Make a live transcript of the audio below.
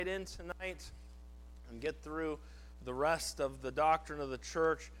in tonight and get through the rest of the doctrine of the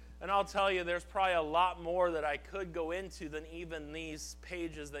church. And I'll tell you, there's probably a lot more that I could go into than even these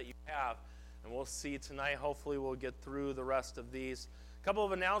pages that you have. And we'll see tonight. Hopefully we'll get through the rest of these. A couple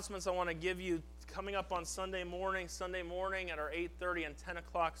of announcements I want to give you coming up on Sunday morning. Sunday morning at our 8:30 and 10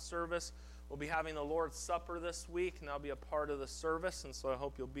 o'clock service, we'll be having the Lord's Supper this week, and I'll be a part of the service, and so I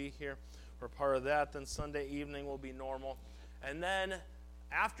hope you'll be here for part of that. Then Sunday evening will be normal. And then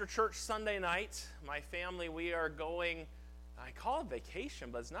after church Sunday night, my family, we are going, I call it vacation,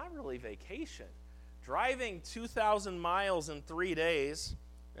 but it's not really vacation. Driving 2,000 miles in 3 days,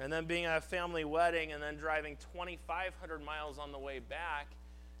 and then being at a family wedding, and then driving 2,500 miles on the way back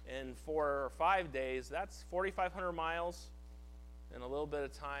in 4 or 5 days. That's 4,500 miles in a little bit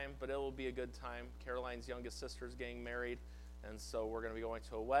of time, but it will be a good time. Caroline's youngest sister is getting married, and so we're going to be going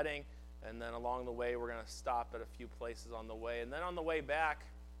to a wedding, and then along the way, we're going to stop at a few places on the way. And then on the way back,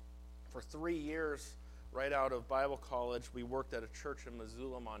 for 3 years, right out of Bible college, we worked at a church in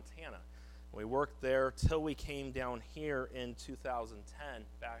Missoula, Montana. We worked there till we came down here in 2010,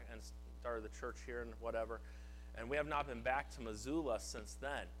 back and started the church here and whatever. And we have not been back to Missoula since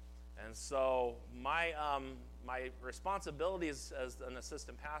then. And so my responsibilities as an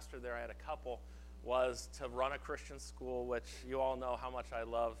assistant pastor there, I had a couple, was to run a Christian school, which you all know how much I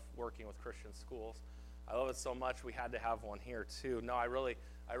love working with Christian schools. I love it so much we had to have one here too. No, I really,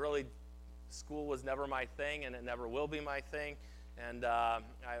 school was never my thing, and it never will be my thing. And a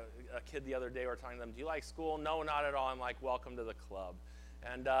kid the other day, we were talking to them, do you like school? No, not at all. I'm like, welcome to the club.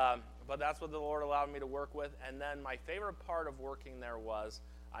 And but that's what the Lord allowed me to work with. And then my favorite part of working there was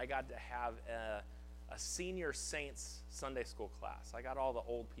I got to have a senior saints Sunday school class. I got all the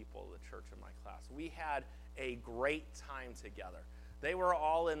old people of the church in my class. We had a great time together. They were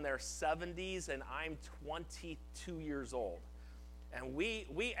all in their 70s, and I'm 22 years old. And we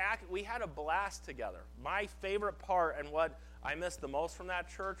had a blast together. My favorite part, and what I missed the most from that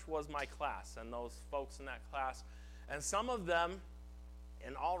church, was my class and those folks in that class. And some of them,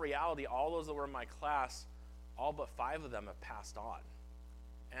 in all reality, all those that were in my class, all but 5 of them have passed on.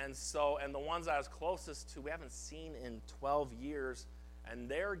 And the ones I was closest to, we haven't seen in 12 years, and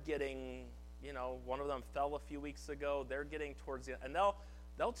they're getting, one of them fell a few weeks ago. They're getting towards the end, and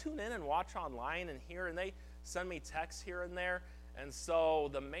they'll tune in and watch online and hear, and they send me texts here and there. And so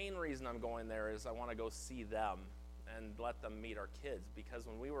the main reason I'm going there is I want to go see them and let them meet our kids, because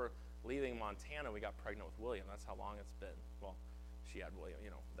when we were leaving Montana, we got pregnant with William. That's how long it's been. Well, she had William,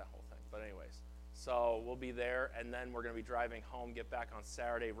 that whole thing. But anyways, so we'll be there, and then we're going to be driving home, get back on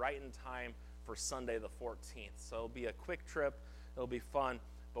Saturday, right in time for Sunday the 14th. So it'll be a quick trip. It'll be fun.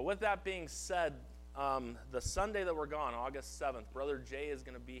 But with that being said, the Sunday that we're gone, August 7th, Brother Jay is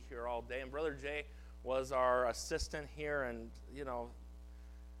going to be here all day. And Brother Jay was our assistant here, and,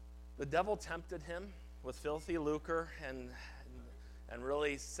 the devil tempted him with filthy lucre and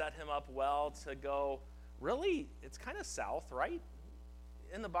really set him up well to go, really, it's kind of south, right?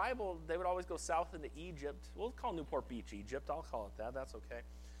 In the Bible, they would always go south into Egypt. We'll call Newport Beach Egypt. I'll call it that. That's okay.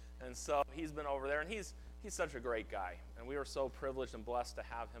 And so he's been over there, and he's such a great guy. And we were so privileged and blessed to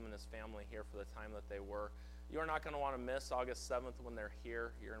have him and his family here for the time that they were. You're not going to want to miss August 7th when they're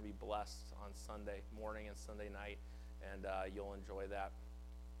here. You're going to be blessed on Sunday morning and Sunday night, and you'll enjoy that.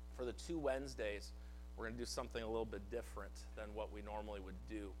 For the 2 Wednesdays, we're going to do something a little bit different than what we normally would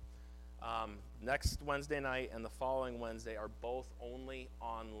do. Next Wednesday night and the following Wednesday are both only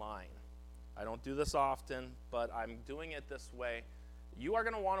online. I don't do this often, but I'm doing it this way. You are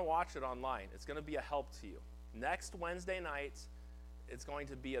going to want to watch it online. It's going to be a help to you. Next Wednesday night, it's going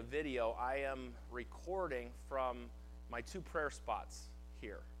to be a video I am recording from my 2 prayer spots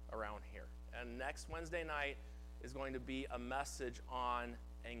around here. And next Wednesday night is going to be a message on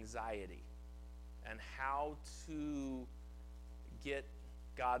anxiety and how to get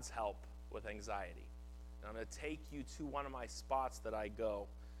God's help with anxiety. And I'm going to take you to one of my spots that I go.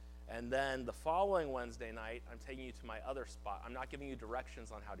 And then the following Wednesday night, I'm taking you to my other spot. I'm not giving you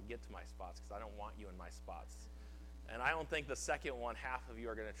directions on how to get to my spots because I don't want you in my spots. And I don't think the second one, half of you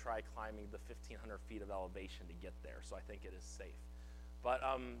are going to try climbing the 1,500 feet of elevation to get there. So I think it is safe. But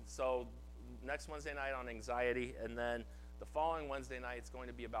so next Wednesday night on anxiety, and then the following Wednesday night, it's going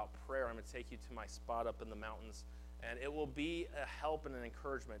to be about prayer. I'm going to take you to my spot up in the mountains, and it will be a help and an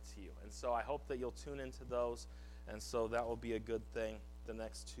encouragement to you. And so I hope that you'll tune into those, and so that will be a good thing the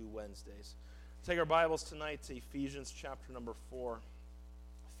next 2 Wednesdays. Take our Bibles tonight to Ephesians chapter number 4.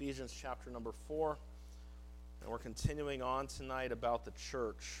 Ephesians chapter number 4. And we're continuing on tonight about the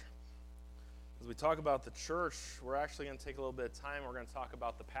church. As we talk about the church, we're actually going to take a little bit of time. We're going to talk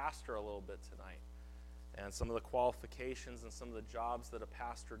about the pastor a little bit tonight. and some of the qualifications and some of the jobs that a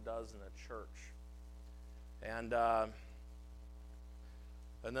pastor does in a church. And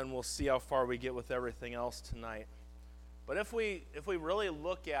then we'll see how far we get with everything else tonight. But if we really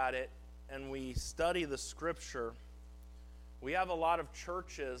look at it and we study the Scripture, we have a lot of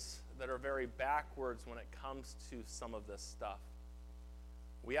churches that are very backwards when it comes to some of this stuff.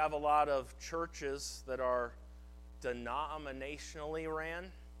 We have a lot of churches that are denominationally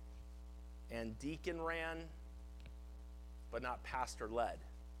ran and deacon ran, but not pastor led.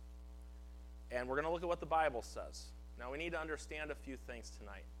 And we're going to look at what the Bible says. Now, we need to understand a few things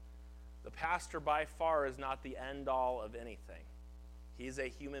tonight. The pastor, by far, is not the end-all of anything. He's a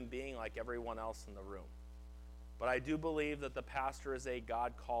human being like everyone else in the room. But I do believe that the pastor is a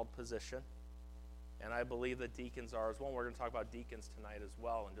God-called position, and I believe that deacons are as well. We're going to talk about deacons tonight as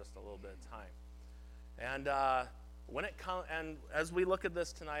well in just a little bit of time. And as we look at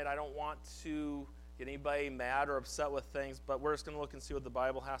this tonight, I don't want to get anybody mad or upset with things, but we're just going to look and see what the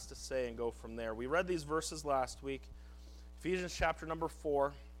Bible has to say and go from there. We read these verses last week. Ephesians chapter number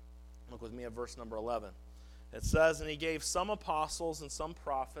 4. Look with me at verse number 11. It says, "And he gave some apostles and some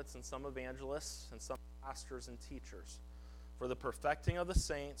prophets and some evangelists and some pastors and teachers for the perfecting of the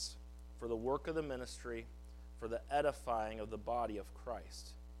saints, for the work of the ministry, for the edifying of the body of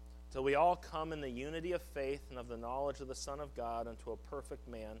Christ, till we all come in the unity of faith and of the knowledge of the Son of God unto a perfect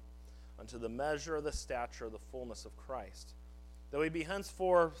man, unto the measure of the stature of the fullness of Christ, that we be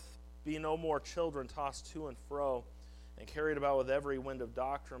henceforth be no more children tossed to and fro, and carried about with every wind of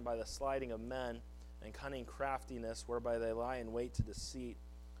doctrine by the sleighting of men and cunning craftiness, whereby they lie in wait to deceit,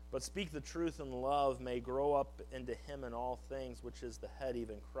 but speak the truth in love, may grow up into him in all things, which is the head,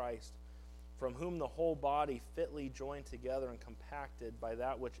 even Christ, from whom the whole body fitly joined together and compacted by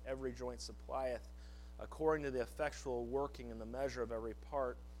that which every joint supplieth, according to the effectual working in the measure of every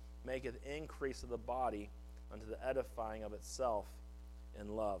part, maketh increase of the body unto the edifying of itself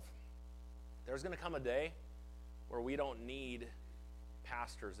in love." There's going to come a day where we don't need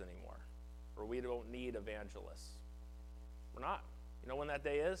pastors anymore, or we don't need evangelists. We're not. You know when that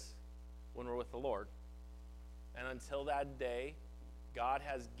day is? When we're with the Lord. And until that day, God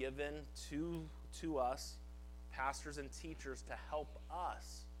has given to us pastors and teachers to help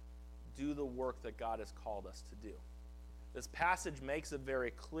us do the work that God has called us to do. This passage makes it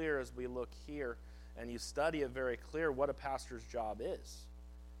very clear as we look here and you study it very clear what a pastor's job is.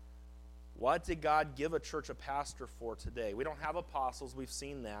 What did God give a church a pastor for today? We don't have apostles, we've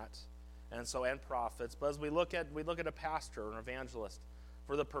seen that, and prophets, but as we look at a pastor, an evangelist,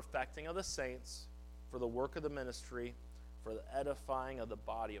 for the perfecting of the saints, for the work of the ministry, for the edifying of the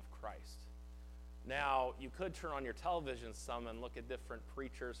body of Christ. Now, you could turn on your television some and look at different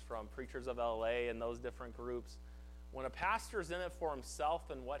preachers from Preachers of LA and those different groups. When a pastor's in it for himself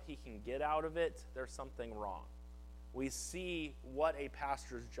and what he can get out of it, there's something wrong. We see what a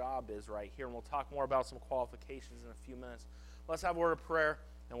pastor's job is right here, and we'll talk more about some qualifications in a few minutes. Let's have a word of prayer,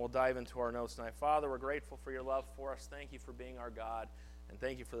 and we'll dive into our notes tonight. Father, we're grateful for your love for us. Thank you for being our God, and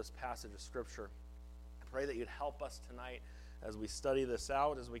thank you for this passage of Scripture. I pray that you'd help us tonight as we study this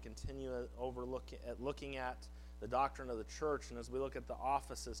out, as we continue looking at the doctrine of the church, and as we look at the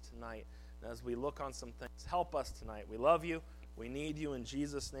offices tonight, and as we look on some things. Help us tonight. We love you. We need you. In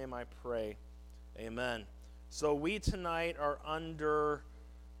Jesus' name I pray. Amen. So we tonight are under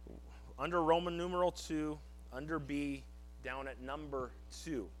Roman numeral 2, under B, down at number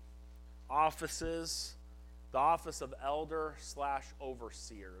 2. Offices. The office of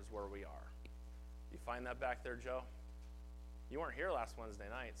elder/overseer is where we are. You find that back there, Joe? You weren't here last Wednesday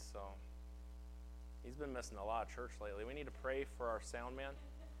night, so he's been missing a lot of church lately. We need to pray for our sound man.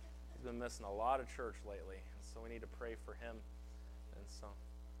 He's been missing a lot of church lately, and so we need to pray for him. And so,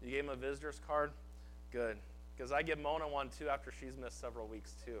 you gave him a visitor's card? Good. Because I give Mona one too after she's missed several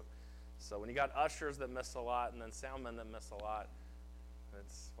weeks too. So when you got ushers that miss a lot and then soundmen that miss a lot,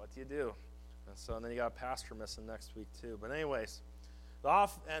 it's what do you do? And then you got a pastor missing next week too. But anyways,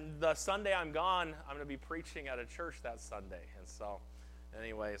 the Sunday I'm gone, I'm going to be preaching at a church that Sunday. And so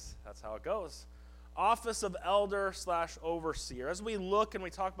anyways, that's how it goes. Office of elder/overseer. As we look and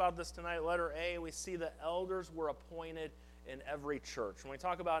we talk about this tonight, letter A, we see that elders were appointed in every church. When we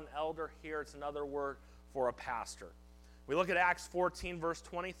talk about an elder here, it's another word for a pastor. We look at Acts 14, verse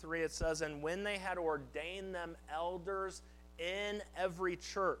 23. It says, "And when they had ordained them elders in every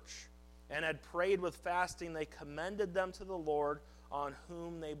church and had prayed with fasting, they commended them to the Lord on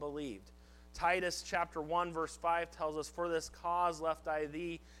whom they believed." Titus chapter 1, verse 5 tells us, "For this cause left I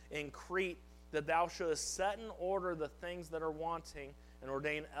thee in Crete, that thou shouldest set in order the things that are wanting, and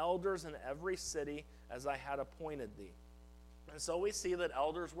ordain elders in every city as I had appointed thee." And so we see that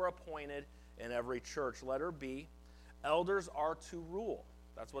elders were appointed in every church. Letter B, elders are to rule.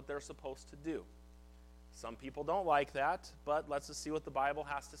 That's what they're supposed to do. Some people don't like that, but let's just see what the Bible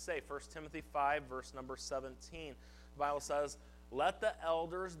has to say. 1 Timothy 5, verse number 17. The Bible says, "Let the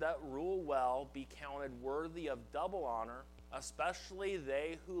elders that rule well be counted worthy of double honor, especially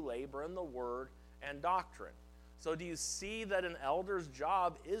they who labor in the word and doctrine." So do you see that an elder's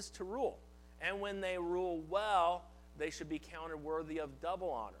job is to rule? And when they rule well, they should be counted worthy of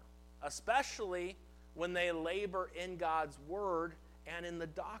double honor, especially when they labor in God's word and in the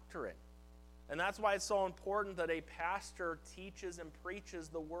doctrine. And that's why it's so important that a pastor teaches and preaches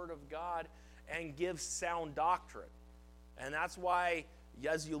the word of God and gives sound doctrine. And that's why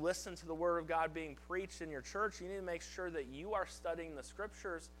as you listen to the word of God being preached in your church, you need to make sure that you are studying the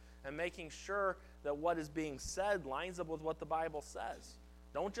scriptures and making sure that what is being said lines up with what the Bible says.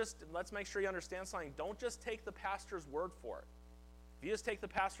 Let's make sure you understand something. Don't just take the pastor's word for it. If you just take the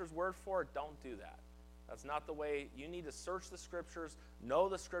pastor's word for it, don't do that. That's not the way. You need to search the scriptures, know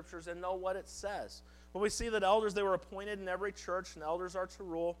the scriptures, and know what it says. But we see that elders, they were appointed in every church, and elders are to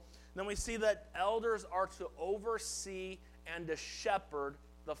rule. And then we see that elders are to oversee and to shepherd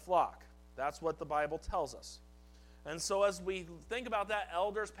the flock. That's what the Bible tells us. And so as we think about that,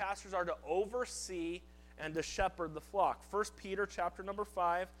 elders, pastors are to oversee and to shepherd the flock. 1 Peter chapter number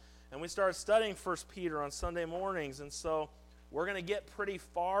 5, and we started studying 1 Peter on Sunday mornings, and so we're going to get pretty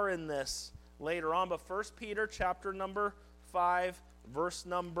far in this later on. But 1 Peter chapter number 5, verse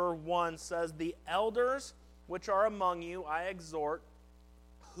number 1 says, "The elders which are among you I exhort,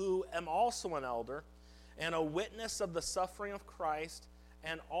 who am also an elder, and a witness of the suffering of Christ,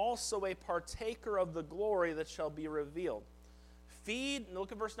 and also a partaker of the glory that shall be revealed.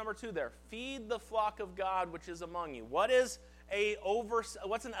 Look at verse number 2 there. Feed the flock of God which is among you." What's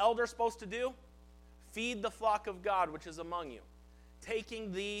an elder supposed to do? Feed the flock of God which is among you,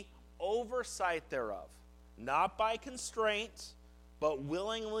 taking the oversight thereof, not by constraint, but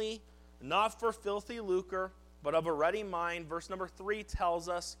willingly, not for filthy lucre, but of a ready mind. Verse number 3 tells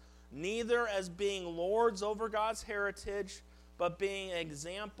us, "Neither as being lords over God's heritage, but being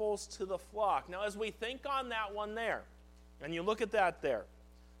examples to the flock." Now, as we think on that one there, and you look at that there,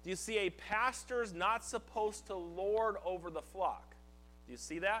 do you see a pastor's not supposed to lord over the flock? Do you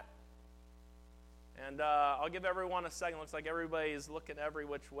see that? And I'll give everyone a second. Looks like everybody's looking every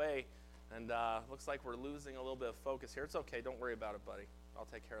which way, and looks like we're losing a little bit of focus here. It's okay. Don't worry about it, buddy. I'll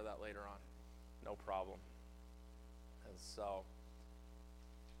take care of that later on. No problem. And so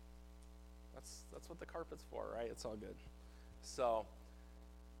that's what the carpet's for, right? It's all good. So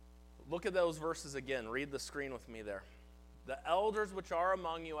look at those verses again. Read the screen with me there. "The elders which are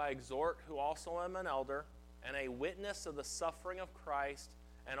among you I exhort, who also am an elder, and a witness of the suffering of Christ,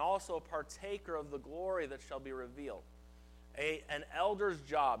 and also a partaker of the glory that shall be revealed." An elder's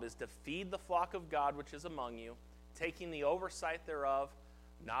job is to feed the flock of God which is among you, taking the oversight thereof,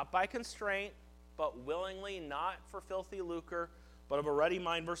 not by constraint, but willingly, not for filthy lucre, but of a ready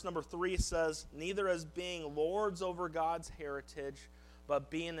mind. Verse number 3 says, "Neither as being lords over God's heritage,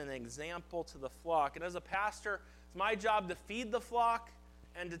 but being an example to the flock." And as a pastor, it's my job to feed the flock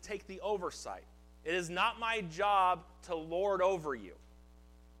and to take the oversight. It is not my job to lord over you.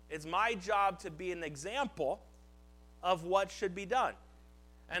 It's my job to be an example of what should be done.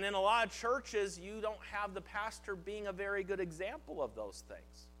 And in a lot of churches, you don't have the pastor being a very good example of those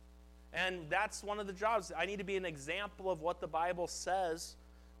things. And that's one of the jobs. I need to be an example of what the Bible says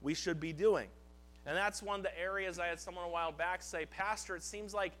we should be doing. And that's one of the areas I had someone a while back say, "Pastor, it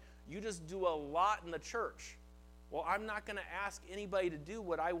seems like you just do a lot in the church." Well, I'm not going to ask anybody to do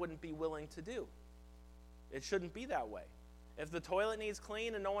what I wouldn't be willing to do. It shouldn't be that way. If the toilet needs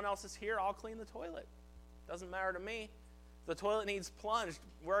cleaned and no one else is here, I'll clean the toilet. Doesn't matter to me. If the toilet needs plunged,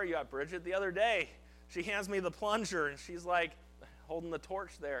 where are you at, Bridget? The other day, she hands me the plunger, and she's like, holding the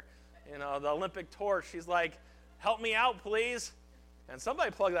torch there, the Olympic torch. She's like, "Help me out, please." And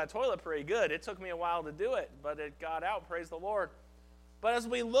somebody plugged that toilet pretty good. It took me a while to do it, but it got out, praise the Lord. But as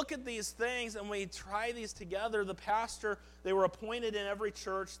we look at these things and we try these together, the pastor, they were appointed in every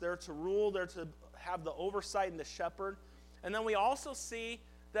church. They're to rule, they're to have the oversight and the shepherd. And then we also see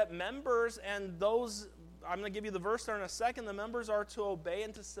that members and those, I'm going to give you the verse there in a second, the members are to obey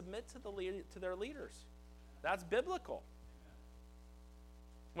and to submit to their leaders. That's biblical.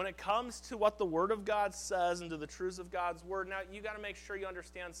 When it comes to what the Word of God says and to the truths of God's Word, now you got to make sure you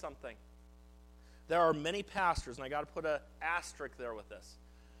understand something. There are many pastors, and I got to put an asterisk there with this.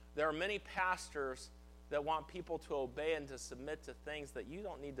 There are many pastors that want people to obey and to submit to things that you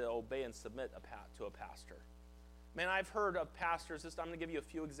don't need to obey and submit to a pastor. Man, I've heard of pastors, I'm going to give you a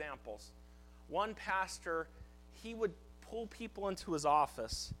few examples. One pastor, he would pull people into his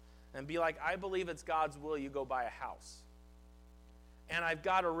office and be like, I believe it's God's will you go buy a house. And I've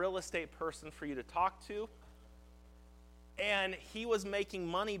got a real estate person for you to talk to. And he was making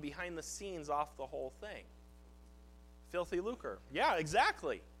money behind the scenes off the whole thing. Filthy lucre. Yeah,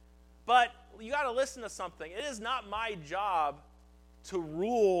 exactly. But you got to listen to something. It is not my job to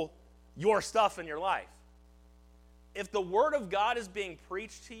rule your stuff in your life. If the Word of God is being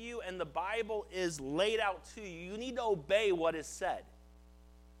preached to you and the Bible is laid out to you, you need to obey what is said.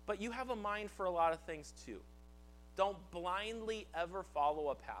 But you have a mind for a lot of things too. Don't blindly ever follow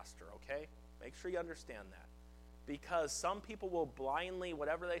a pastor, okay? Make sure you understand that. Because some people will blindly,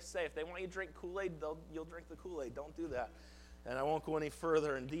 whatever they say, if they want you to drink Kool-Aid, you'll drink the Kool-Aid. Don't do that. And I won't go any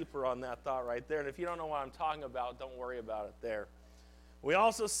further and deeper on that thought right there. And if you don't know what I'm talking about, don't worry about it there. We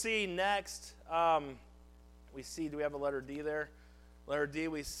also see next, do we have a letter D there? Letter D,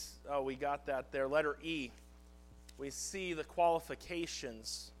 we got that there. Letter E, we see the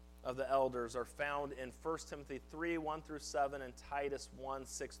qualifications of the elders are found in 1 Timothy 3, 1 through 7, and Titus 1,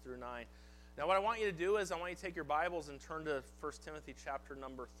 6 through 9. Now what I want you to do is I want you to take your Bibles and turn to 1 Timothy chapter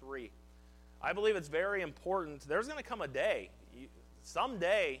number 3. I believe it's very important. There's going to come a day,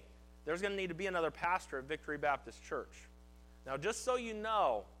 someday, there's going to need to be another pastor at Victory Baptist Church. Now just so you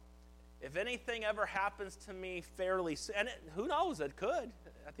know, if anything ever happens to me fairly soon, and who knows, it could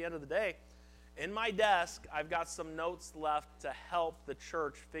at the end of the day, in my desk, I've got some notes left to help the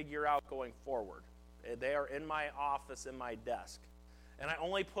church figure out going forward. They are in my office, in my desk. And I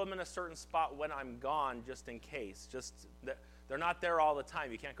only put them in a certain spot when I'm gone, just in case. They're not there all the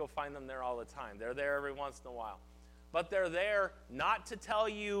time. You can't go find them there all the time. They're there every once in a while. But they're there not to tell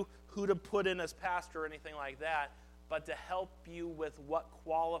you who to put in as pastor or anything like that, but to help you with what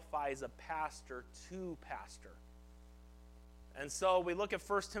qualifies a pastor to pastor. And so we look at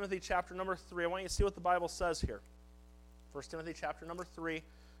 1 Timothy chapter number 3. I want you to see what the Bible says here. 1 Timothy chapter number 3,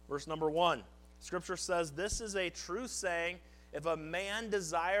 verse number 1. Scripture says, "This is a true saying, if a man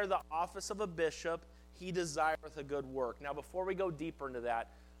desire the office of a bishop, he desireth a good work." Now before we go deeper into that,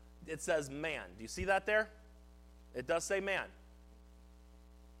 it says man. Do you see that there? It does say man.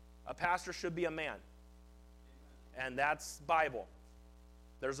 A pastor should be a man. And that's Bible.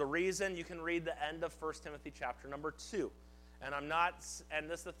 There's a reason. You can read the end of 1 Timothy chapter number 2. And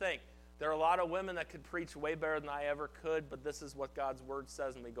this is the thing, there are a lot of women that could preach way better than I ever could, but this is what God's word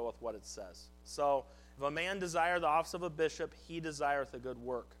says, and we go with what it says. So, if a man desire the office of a bishop, he desireth a good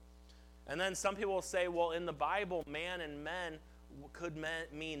work. And then some people will say, well, in the Bible, man and men could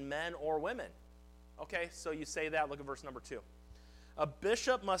mean men or women. Okay, so you say that, look at verse number 2. "A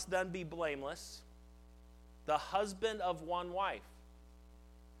bishop must then be blameless, the husband of one wife."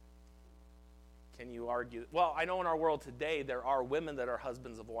 Can you argue? Well, I know in our world today there are women that are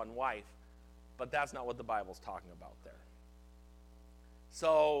husbands of one wife, but that's not what the Bible's talking about there.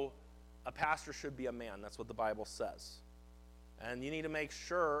 So a pastor should be a man. That's what the Bible says. And you need to make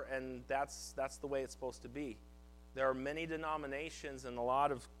sure, and that's the way it's supposed to be. There are many denominations and a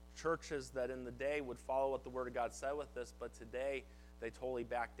lot of churches that in the day would follow what the Word of God said with this, but today they totally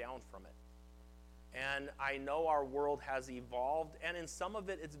back down from it. And I know our world has evolved, and in some of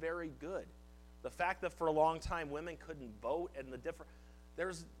it, it's very good. The fact that for a long time women couldn't vote and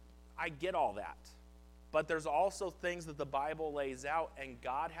I get all that. But there's also things that the Bible lays out, and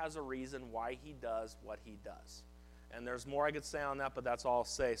God has a reason why he does what he does. And there's more I could say on that, but that's all I'll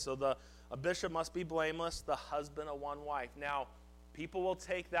say. So a bishop must be blameless, the husband of one wife. Now, people will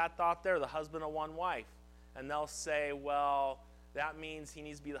take that thought there, the husband of one wife, and they'll say, well, that means he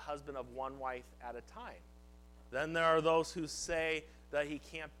needs to be the husband of one wife at a time. Then there are those who say that he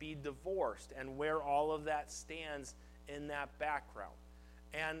can't be divorced, and where all of that stands in that background.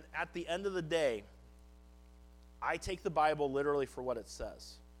 And at the end of the day, I take the Bible literally for what it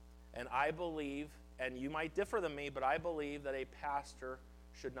says. And I believe, and you might differ than me, but I believe that a pastor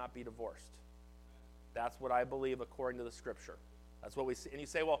should not be divorced. That's what I believe according to the Scripture. That's what we see. And you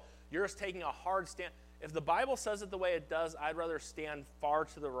say, well, you're just taking a hard stand. If the Bible says it the way it does, I'd rather stand far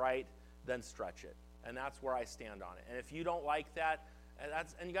to the right than stretch it. And that's where I stand on it. And if you don't like that,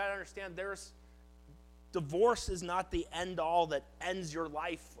 and you got to understand, divorce is not the end all that ends your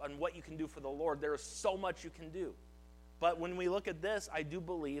life and what you can do for the Lord. There is so much you can do. But when we look at this, I do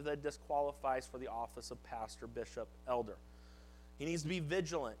believe that it disqualifies for the office of pastor, bishop, elder. He needs to be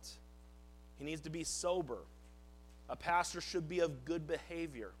vigilant. He needs to be sober. A pastor should be of good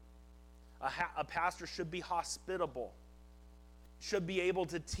behavior. A pastor should be hospitable. Should be able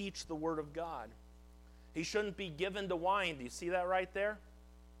to teach the Word of God. He shouldn't be given to wine. Do you see that right there?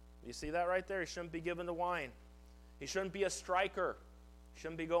 Do you see that right there? He shouldn't be given to wine. He shouldn't be a striker. He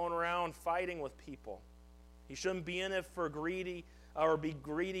shouldn't be going around fighting with people. He shouldn't be in it for greedy or be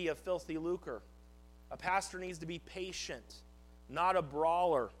greedy of filthy lucre. A pastor needs to be patient, not a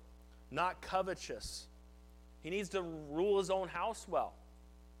brawler, not covetous. He needs to rule his own house well.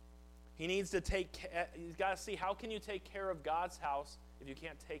 He needs to he's got to see, how can you take care of God's house if you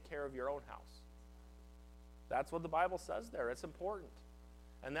can't take care of your own house? That's what the Bible says there. It's important.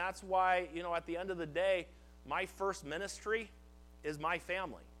 And that's why, at the end of the day, my first ministry is my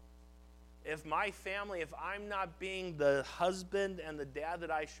family. If I'm not being the husband and the dad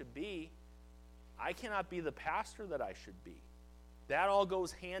that I should be, I cannot be the pastor that I should be. That all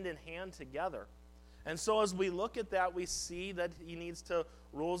goes hand in hand together. And so as we look at that, we see that he needs to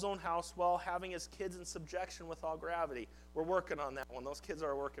rule his own house well, having his kids in subjection with all gravity. We're working on that one. Those kids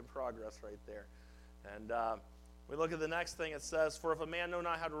are a work in progress right there. And we look at the next thing. It says, for if a man know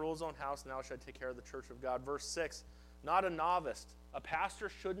not how to rule his own house, now should I take care of the church of God. Verse 6, not a novice. A pastor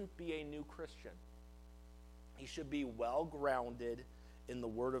shouldn't be a new Christian. He should be well grounded in the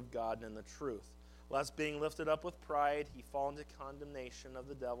word of God and in the truth. Lest being lifted up with pride, he fall into condemnation of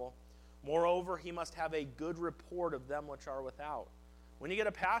the devil. Moreover, he must have a good report of them which are without. When you get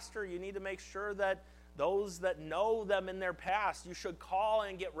a pastor, you need to make sure that those that know them in their past, you should call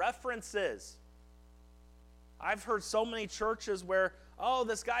and get references. I've heard so many churches where,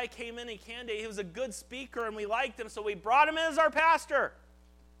 this guy came in, he was a good speaker and we liked him, so we brought him in as our pastor.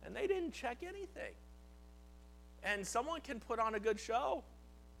 And they didn't check anything. And someone can put on a good show.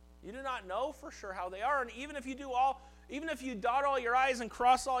 You do not know for sure how they are. And even if you dot all your I's and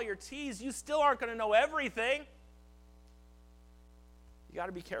cross all your T's, you still aren't going to know everything. You got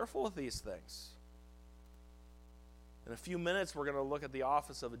to be careful with these things. In a few minutes, we're going to look at the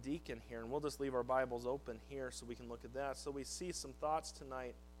office of a deacon here, and we'll just leave our Bibles open here so we can look at that. So we see some thoughts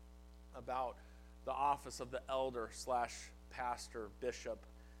tonight about the office of the elder / pastor, bishop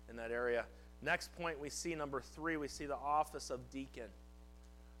in that area. Next point we see, number 3, we see the office of deacon.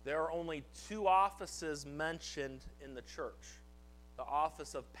 There are only 2 offices mentioned in the church, the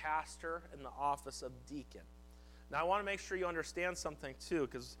office of pastor and the office of deacon. Now, I want to make sure you understand something, too,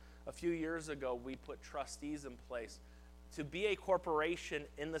 because a few years ago, we put trustees in place. To be a corporation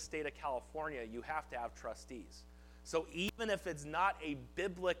in the state of California, you have to have trustees. So even if it's not a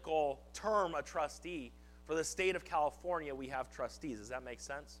biblical term, a trustee, for the state of California, we have trustees. Does that make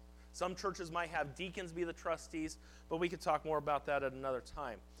sense? Some churches might have deacons be the trustees, but we could talk more about that at another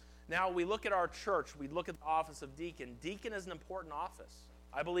time. Now, we look at our church. We look at the office of deacon. Deacon is an important office.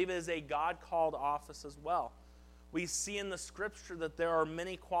 I believe it is a God-called office as well. We see in the scripture that there are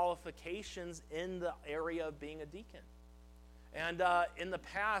many qualifications in the area of being a deacon. And in the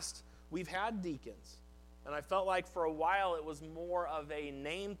past, we've had deacons. And I felt like for a while it was more of a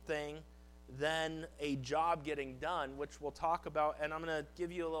name thing than a job getting done, which we'll talk about. And I'm going to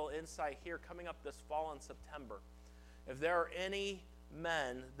give you a little insight here coming up this fall in September. If there are any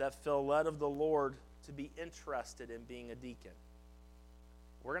men that feel led of the Lord to be interested in being a deacon,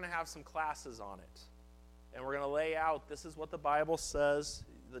 we're going to have some classes on it. And we're going to lay out, this is what the Bible says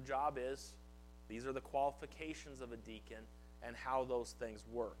the job is. These are the qualifications of a deacon and how those things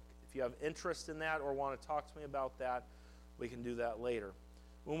work. If you have interest in that or want to talk to me about that, we can do that later.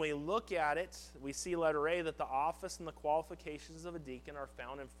 When we look at it, we see letter A that the office and the qualifications of a deacon are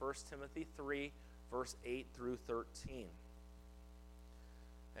found in 1 Timothy 3, verse 8 through 13.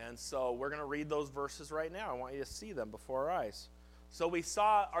 And so we're going to read those verses right now. I want you to see them before our eyes. So we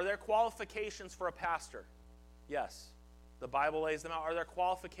saw, are there qualifications for a pastor? Yes. The Bible lays them out. Are there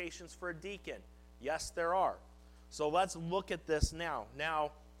qualifications for a deacon? Yes, there are. So let's look at this now.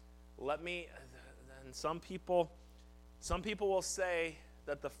 Now, and some people will say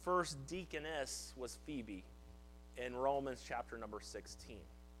that the first deaconess was Phoebe in Romans chapter number 16.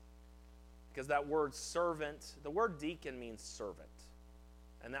 Because that word servant, the word deacon means servant.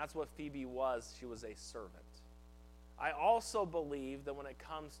 And that's what Phoebe was. She was a servant. I also believe that when it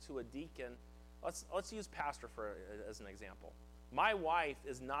comes to a deacon, let's use pastor as an example. My wife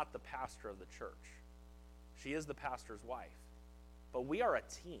is not the pastor of the church. She is the pastor's wife. But we are a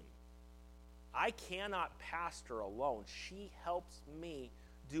team. I cannot pastor alone. She helps me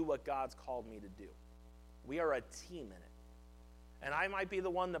do what God's called me to do. We are a team in it. And I might be the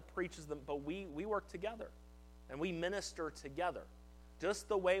one that preaches them, but we work together. And we minister together. Just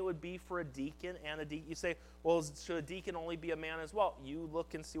the way it would be for a deacon and a deacon. You say, well, should a deacon only be a man as well? You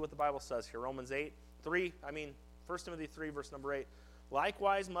look and see what the Bible says here. Romans 1 Timothy 3, verse number 8.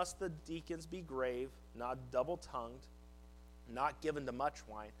 Likewise must the deacons be grave, not double-tongued, not given to much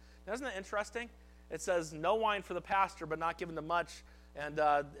wine. Now, isn't that interesting? It says no wine for the pastor, but not given to much. And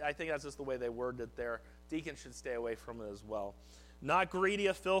I think that's just the way they worded it there. Deacons should stay away from it as well. Not greedy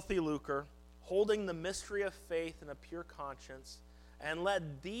of filthy lucre, holding the mystery of faith in a pure conscience, And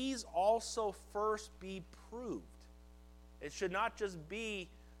let these also first be proved. It should not just be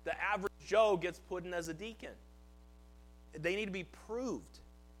the average Joe gets put in as a deacon. They need to be proved.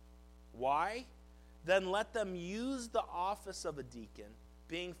 Why? Then let them use the office of a deacon,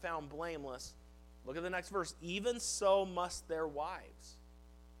 being found blameless. Look at the next verse. Even so must their wives.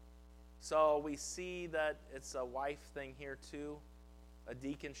 So we see that it's a wife thing here too. A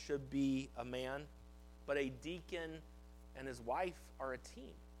deacon should be a man, but a deacon and his wife are a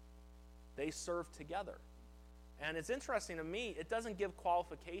team. They serve together. And it's interesting to me, it doesn't give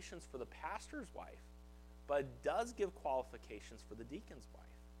qualifications for the pastor's wife, but it does give qualifications for the deacon's wife.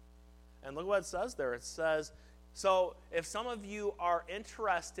 And look what it says there. It says, so if some of you are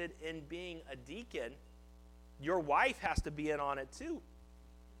interested in being a deacon, your wife has to be in on it too.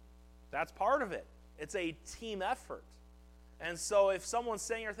 That's part of it. It's a team effort. And so if someone's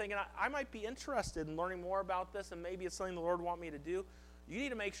saying or thinking, I might be interested in learning more about this and maybe it's something the Lord will want me to do, you need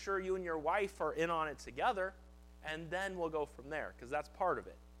to make sure you and your wife are in on it together, and then we'll go from there, because that's part of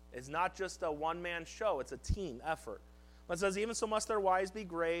it. It's not just a one-man show. It's a team effort. But it says, even so must their wives be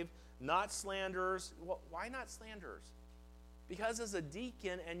grave, not slanderers. Well, why not slanderers? Because as a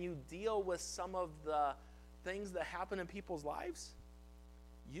deacon and you deal with some of the things that happen in people's lives,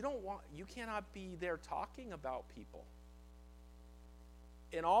 you cannot be there talking about people.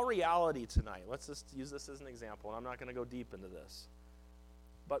 In all reality tonight, let's just use this as an example, and I'm not going to go deep into this.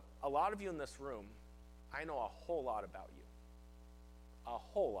 But a lot of you in this room, I know a whole lot about you. A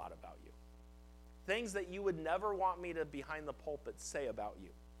whole lot about you. Things that you would never want me to, behind the pulpit, say about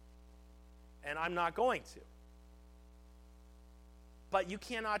you. And I'm not going to. But you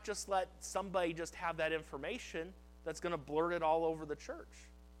cannot just let somebody just have that information that's going to blurt it all over the church.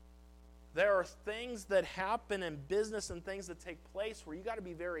 There are things that happen in business and things that take place where you got to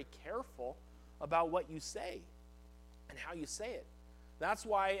be very careful about what you say and how you say it. That's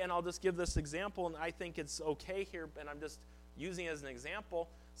why, and I'll just give this example, and I think it's okay here, and I'm just using it as an example.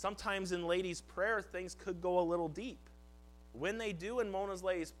 Sometimes in ladies' prayer, things could go a little deep. When they do in Mona's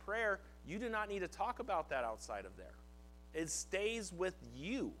ladies' prayer, you do not need to talk about that outside of there. It stays with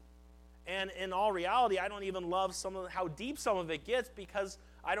you. And in all reality, I don't even love how deep some of it gets, because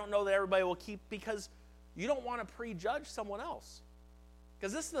I don't know that everybody will because you don't want to prejudge someone else.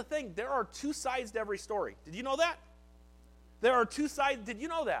 Because this is the thing, there are two sides to every story. Did you know that? There are two sides. Did you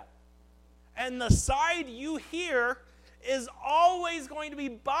know that? And the side you hear is always going to be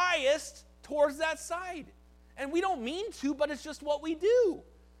biased towards that side. And we don't mean to, but it's just what we do.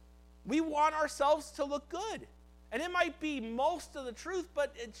 We want ourselves to look good. And it might be most of the truth,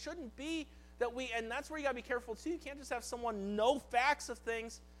 but it shouldn't be that and that's where you got to be careful too. You can't just have someone know facts of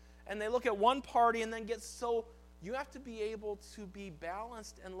things and they look at one party and then get so, you have to be able to be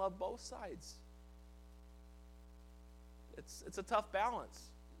balanced and love both sides. It's a tough balance.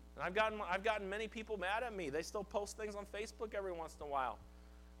 And I've gotten many people mad at me. They still post things on Facebook every once in a while.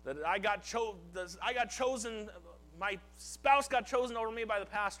 That I got chosen, my spouse got chosen over me by the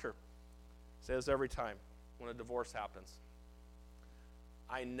pastor. I say this every time when a divorce happens.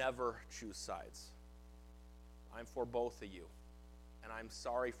 I never choose sides. I'm for both of you. And I'm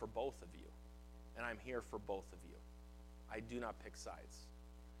sorry for both of you. And I'm here for both of you. I do not pick sides.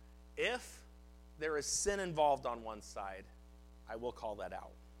 If there is sin involved on one side, I will call that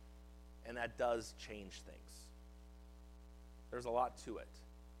out. And that does change things. There's a lot to it.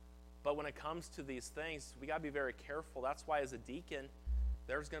 But when it comes to these things, we got to be very careful. That's why as a deacon,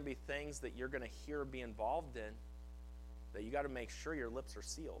 there's going to be things that you're going to hear be involved in that you got to make sure your lips are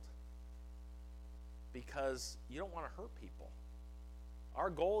sealed. Because you don't want to hurt people. Our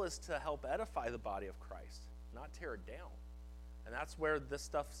goal is to help edify the body of Christ, not tear it down. And that's where this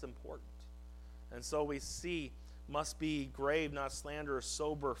stuff's important. And so we see, must be grave, not slanderous,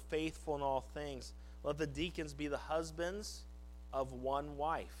 sober, faithful in all things. Let the deacons be the husbands of one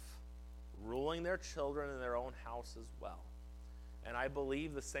wife, ruling their children in their own house as well. And I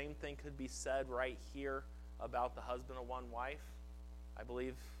believe the same thing could be said right here about the husband of one wife. I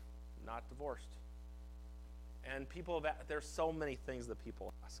believe not divorced. And there's so many things that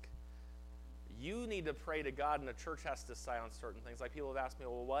people ask. You need to pray to God, and the church has to decide on certain things. Like people have asked me,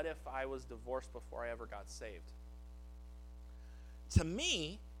 well, what if I was divorced before I ever got saved? To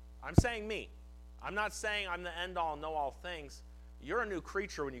me, I'm saying me. I'm not saying I'm the end-all, know-all things. You're a new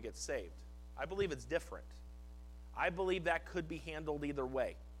creature when you get saved. I believe it's different. I believe that could be handled either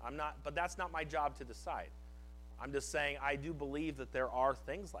way. But that's not my job to decide. I'm just saying I do believe that there are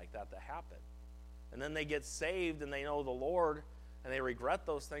things like that happen. And then they get saved and they know the Lord and they regret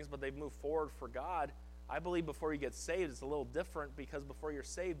those things, but they've moved forward for God. I believe before you get saved, it's a little different, because before you're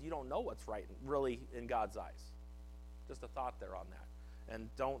saved, you don't know what's right really in God's eyes. Just a thought there on that. and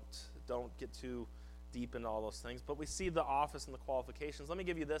don't get too deep into all those things. But we see the office and the qualifications. Let me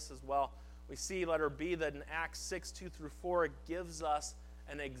give you this as well. We see, letter B, that in Acts 6, 2 through 4, it gives us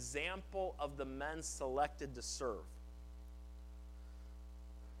an example of the men selected to serve.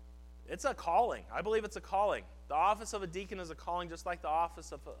 It's a calling. I believe it's a calling. The office of a deacon is a calling just like the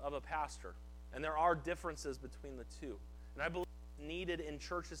office of a pastor. And there are differences between the two. And I believe it's needed in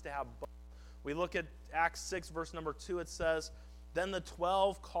churches to have both. We look at Acts 6, verse number 2. It says, "Then the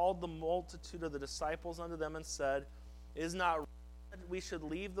 12 called the multitude of the disciples unto them and said, It is not right that we should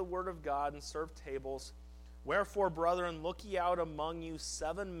leave the word of God and serve tables. Wherefore, brethren, look ye out among you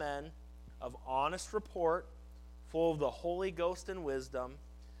 7 men of honest report, full of the Holy Ghost and wisdom,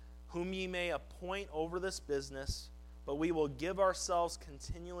 whom ye may appoint over this business, but we will give ourselves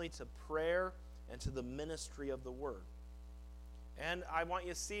continually to prayer and to the ministry of the word." And I want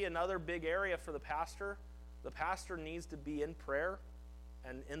you to see another big area for the pastor. The pastor needs to be in prayer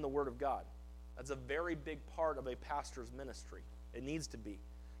and in the word of God. That's a very big part of a pastor's ministry. It needs to be.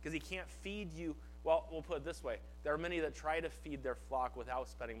 Because he can't feed you. Well, we'll put it this way. There are many that try to feed their flock without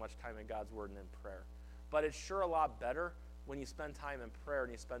spending much time in God's word and in prayer. But it's sure a lot better when you spend time in prayer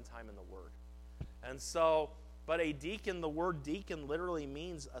and you spend time in the word. And so, but a deacon, the word deacon literally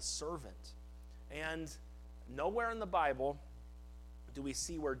means a servant. And nowhere in the Bible do we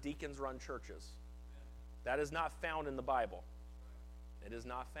see where deacons run churches. That is not found in the Bible. It is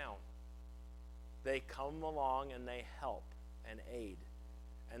not found. They come along and they help and aid.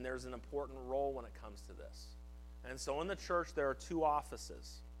 And there's an important role when it comes to this. And so in the church there are 2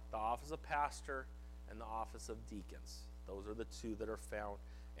 offices. The office of pastor and the office of deacons. Those are the 2 that are found.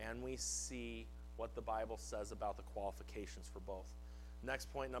 And we see what the Bible says about the qualifications for both.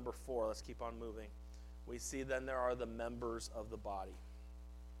 Next point, number 4. Let's keep on moving. We see then there are the members of the body.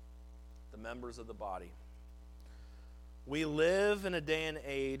 The members of the body. We live in a day and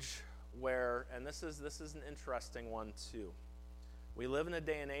age where, and this is an interesting one too. We live in a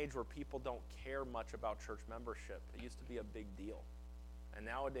day and age where people don't care much about church membership. It used to be a big deal. And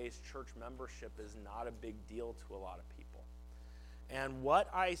nowadays, church membership is not a big deal to a lot of people. And what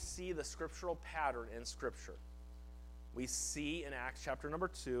I see, the scriptural pattern in Scripture, we see in Acts chapter number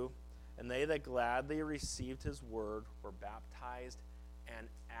 2, "And they that gladly received his word were baptized and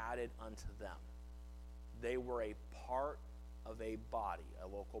added unto them." They were a part of a body, a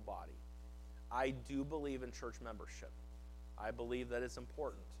local body. I do believe in church membership. I believe that it's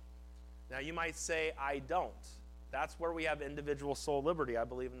important. Now you might say, I don't. That's where we have individual soul liberty. I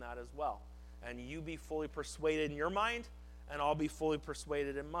believe in that as well. And you be fully persuaded in your mind, and I'll be fully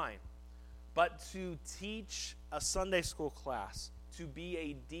persuaded in mine. But to teach a Sunday school class, to be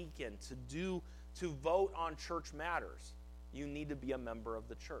a deacon, to vote on church matters, you need to be a member of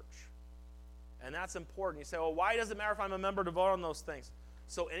the church. And that's important. You say, well, why does it matter if I'm a member to vote on those things?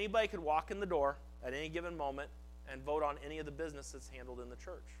 So anybody could walk in the door at any given moment and vote on any of the business that's handled in the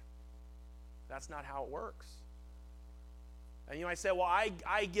church. That's not how it works. And you might say, well,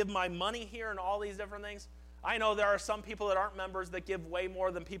 I give my money here and all these different things. I know there are some people that aren't members that give way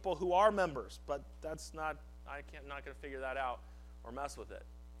more than people who are members, but that's not, I'm not going to figure that out or mess with it.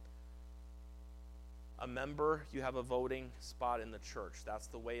 A member, you have a voting spot in the church. That's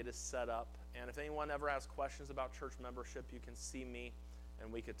the way it is set up. And if anyone ever has questions about church membership, you can see me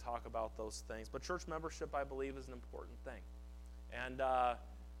and we could talk about those things. But church membership, I believe, is an important thing. And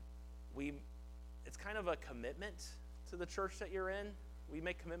it's kind of a commitment to the church that you're in. We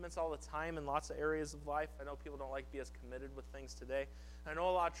make commitments all the time in lots of areas of life. I know people don't like to be as committed with things today. I know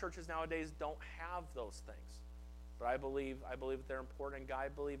a lot of churches nowadays don't have those things. But I believe that they're important. And I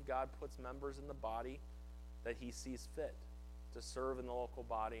believe God puts members in the body that he sees fit to serve in the local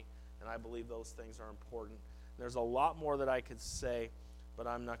body. And I believe those things are important. There's a lot more that I could say, but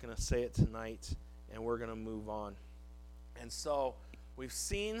I'm not going to say it tonight. And we're going to move on. And so we've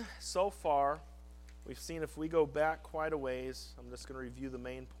seen so far, if we go back quite a ways, I'm just going to review the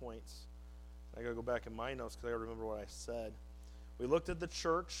main points. I got to go back in my notes because I got to remember what I said. We looked at the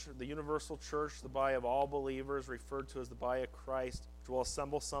church, the universal church, the body of all believers, referred to as the body of Christ, which will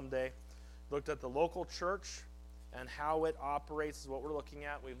assemble someday. Looked at the local church and how it operates is what we're looking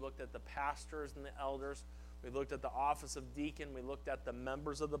at. We've looked at the pastors and the elders. We've looked at the office of deacon. We looked at the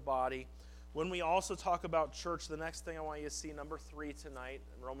members of the body. When we also talk about church, the next thing I want you to see, number 3 tonight,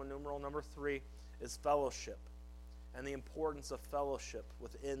 Roman numeral number 3, is fellowship and the importance of fellowship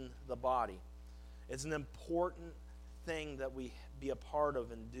within the body. It's an important thing that we be a part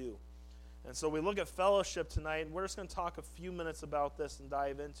of and do. And so we look at fellowship tonight, and we're just going to talk a few minutes about this and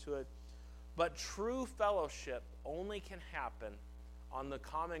dive into it. But true fellowship only can happen on the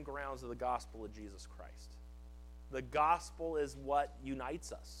common grounds of the gospel of Jesus Christ. The gospel is what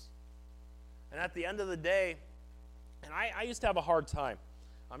unites us. And at the end of the day, and I used to have a hard time.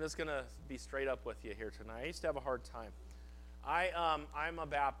 I'm just going to be straight up with you here tonight. I used to have a hard time. I'm a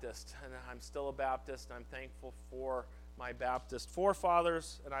Baptist, and I'm still a Baptist, and I'm thankful for my Baptist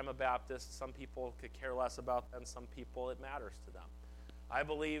forefathers, and I'm a Baptist. Some people could care less about that, and some people it matters to them. I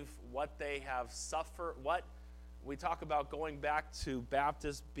believe what they have suffered, what we talk about going back to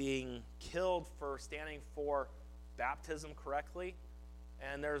Baptists being killed for standing for baptism correctly,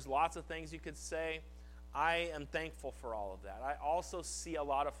 and there's lots of things you could say. I am thankful for all of that. I also see a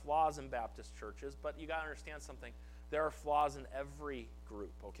lot of flaws in Baptist churches, but you got to understand something. There are flaws in every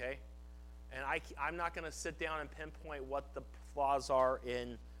group, okay? And I'm not going to sit down and pinpoint what the flaws are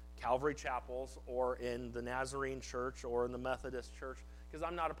in Calvary Chapels or in the Nazarene Church or in the Methodist Church, because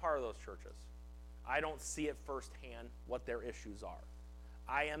I'm not a part of those churches. I don't see it firsthand what their issues are.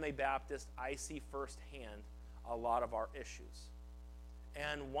 I am a Baptist. I see firsthand a lot of our issues.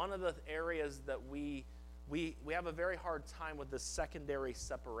 And one of the areas that we have a very hard time with this secondary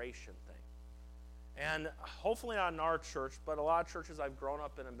separation thing. And hopefully not in our church, but a lot of churches I've grown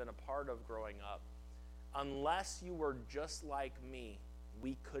up in and been a part of growing up, unless you were just like me,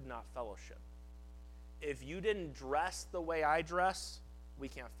 we could not fellowship. If you didn't dress the way I dress, we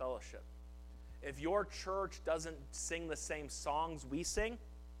can't fellowship. If your church doesn't sing the same songs we sing,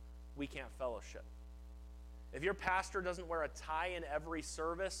 we can't fellowship. If your pastor doesn't wear a tie in every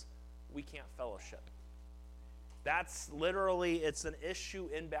service, we can't fellowship. That's literally, it's an issue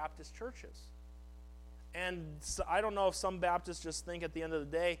in Baptist churches. And so I don't know if some Baptists just think at the end of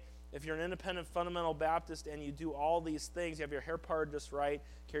the day, if you're an independent fundamental Baptist and you do all these things, you have your hair parted just right,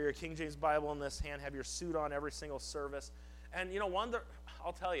 carry your King James Bible in this hand, have your suit on every single service. And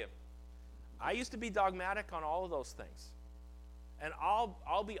I'll tell you, I used to be dogmatic on all of those things. And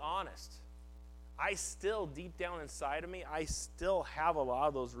I'll be honest, I still, deep down inside of me, I still have a lot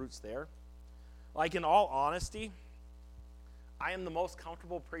of those roots there. Like, in all honesty, I am the most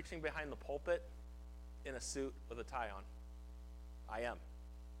comfortable preaching behind the pulpit in a suit with a tie on. I am.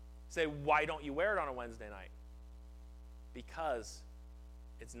 Say, why don't you wear it on a Wednesday night? Because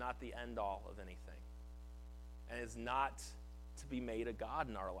it's not the end all of anything. And it's not to be made a God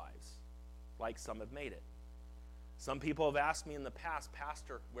in our lives, like some have made it. Some people have asked me in the past,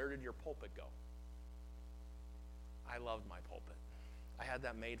 Pastor, where did your pulpit go? I loved my pulpit. I had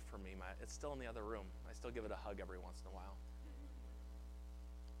that made for me. It's still in the other room. I still give it a hug every once in a while.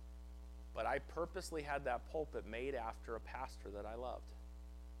 But I purposely had that pulpit made after a pastor that I loved.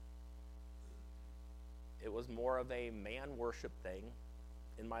 It was more of a man worship thing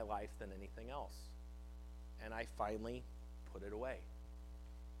in my life than anything else. And I finally put it away.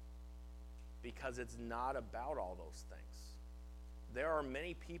 Because it's not about all those things. There are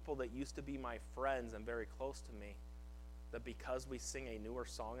many people that used to be my friends and very close to me that because we sing a newer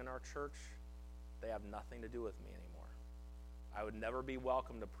song in our church, they have nothing to do with me anymore. I would never be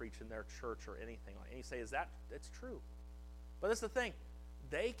welcome to preach in their church or anything. And you say, it's true. But that's the thing.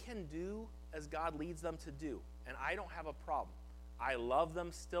 They can do as God leads them to do. And I don't have a problem. I love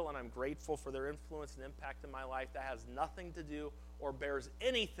them still, and I'm grateful for their influence and impact in my life. That has nothing to do or bears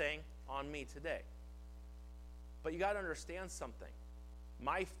anything on me today. But you got to understand something.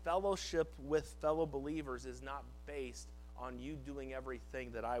 My fellowship with fellow believers is not based on you doing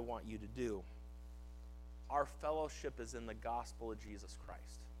everything that I want you to do. Our fellowship is in the gospel of Jesus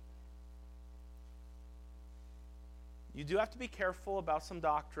Christ. You do have to be careful about some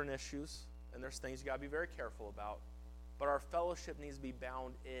doctrine issues, and there's things you got to be very careful about. But our fellowship needs to be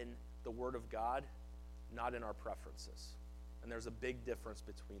bound in the Word of God, not in our preferences. And there's a big difference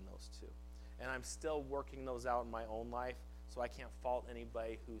between those two. And I'm still working those out in my own life, so I can't fault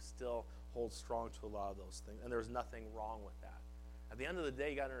anybody who still holds strong to a lot of those things. And there's nothing wrong with that. At the end of the day,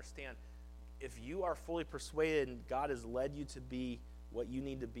 you got to understand, if you are fully persuaded and God has led you to be what you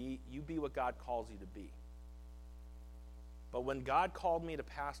need to be, you be what God calls you to be. But when God called me to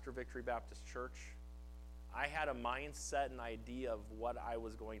pastor Victory Baptist Church, I had a mindset and idea of what I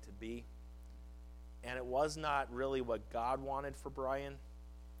was going to be. And it was not really what God wanted for Brian.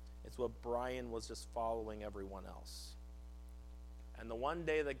 It's what Brian was just following everyone else. And the one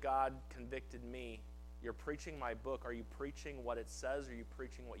day that God convicted me, you're preaching my book. Are you preaching what it says, or are you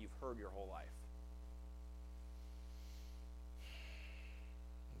preaching what you've heard your whole life?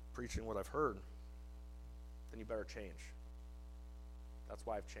 Preaching what I've heard. Then you better change. That's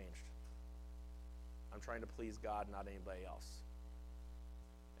why I've changed. I'm trying to please God, not anybody else.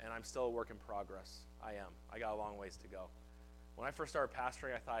 And I'm still a work in progress. I am. I got a long ways to go. When I first started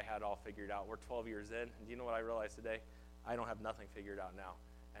pastoring, I thought I had it all figured out. We're 12 years in, and do you know what I realized today? I don't have nothing figured out now.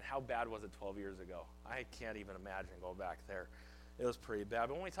 And how bad was it 12 years ago? I can't even imagine going back there. It was pretty bad.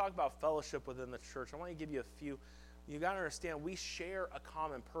 But when we talk about fellowship within the church, I want to give you a few. You got to understand, we share a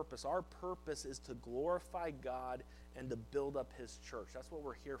common purpose. Our purpose is to glorify God and to build up his church. That's what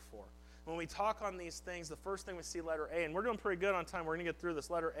we're here for. When we talk on these things, the first thing we see, letter A, and we're doing pretty good on time. We're going to get through this.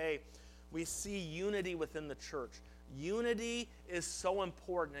 Letter A, we see unity within the church. Unity is so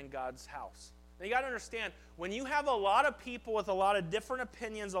important in God's house. Now, you got to understand, when you have a lot of people with a lot of different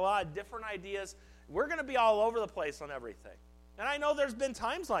opinions, a lot of different ideas, we're going to be all over the place on everything. And I know there's been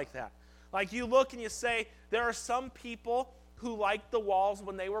times like that. Like you look and you say, there are some people who like the walls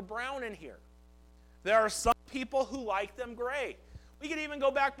when they were brown in here. There are some people who like them gray. We could even go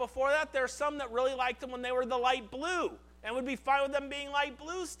back before that. There are some that really liked them when they were the light blue and would be fine with them being light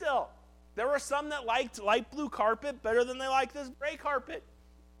blue still. There were some that liked light blue carpet better than they like this gray carpet.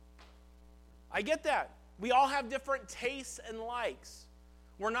 I get that. We all have different tastes and likes.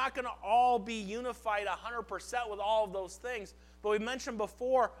 We're not going to all be unified 100% with all of those things. But we mentioned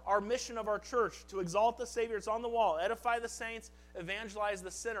before our mission of our church, to exalt the Savior. It's on the wall. Edify the saints, evangelize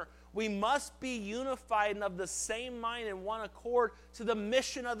the sinner. We must be unified and of the same mind and one accord to the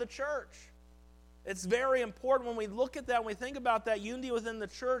mission of the church. It's very important when we look at that, when we think about that unity within the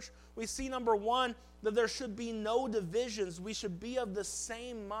church, we see, number one, that there should be no divisions. We should be of the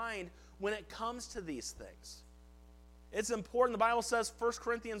same mind when it comes to these things. It's important. The Bible says, 1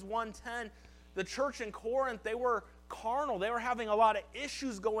 Corinthians 1:10, the church in Corinth, they were carnal. They were having a lot of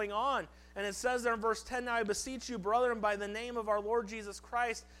issues going on. And it says there in verse 10, now I beseech you, brethren, by the name of our Lord Jesus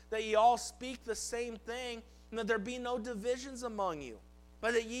Christ, that ye all speak the same thing, and that there be no divisions among you,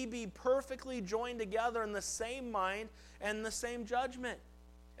 but that ye be perfectly joined together in the same mind and the same judgment.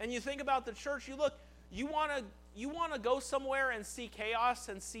 And you think about the church, you look, you want to go somewhere and see chaos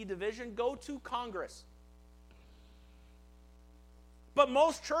and see division, go to Congress. But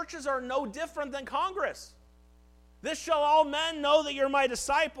most churches are no different than Congress. This shall all men know that you're my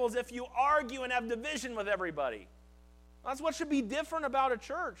disciples if you argue and have division with everybody. That's what should be different about a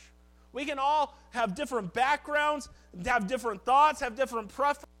church. We can all have different backgrounds, have different thoughts, have different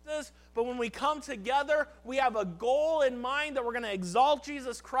preferences, but when we come together, we have a goal in mind that we're going to exalt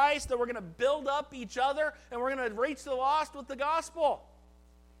Jesus Christ, that we're going to build up each other, and we're going to reach the lost with the gospel.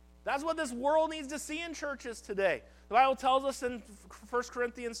 That's what this world needs to see in churches today. The Bible tells us in 1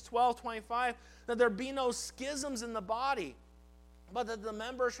 Corinthians 12:25 that there be no schisms in the body, but that the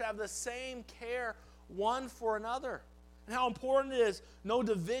members should have the same care one for another. And how important it is, no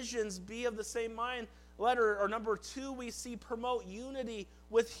divisions, be of the same mind. Number 2, we see promote unity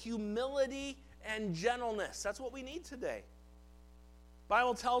with humility and gentleness. That's what we need today. The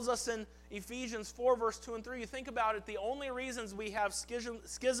Bible tells us in Ephesians 4, verse 2 and 3, you think about it, the only reasons we have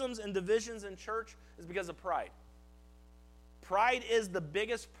schisms and divisions in church is because of pride. Pride is the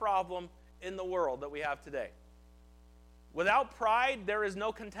biggest problem in the world that we have today. Without pride, there is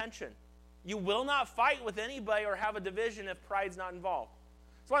no contention. You will not fight with anybody or have a division if pride's not involved.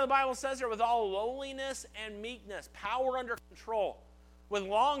 That's why the Bible says here, with all lowliness and meekness, power under control, with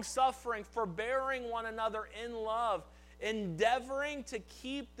long suffering, forbearing one another in love, endeavoring to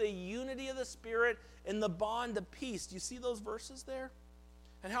keep the unity of the Spirit in the bond of peace. Do you see those verses there?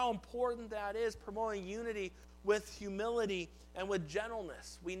 And how important that is, promoting unity with humility and with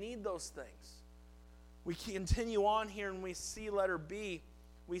gentleness. We need those things. We continue on here and we see letter B.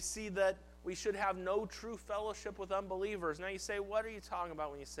 We see that we should have no true fellowship with unbelievers. Now you say, what are you talking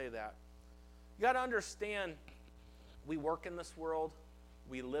about when you say that? You got to understand, we work in this world,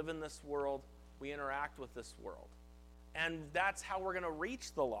 we live in this world, we interact with this world. And that's how we're going to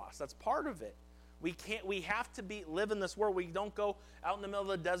reach the lost. That's part of it. We have to live in this world. We don't go out in the middle of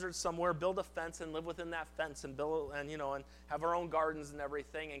the desert somewhere, build a fence and live within that fence and and have our own gardens and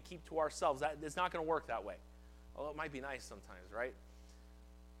everything and keep to ourselves. It's not going to work that way. Although it might be nice sometimes, right?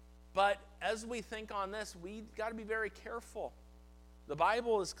 But as we think on this, we got to be very careful. The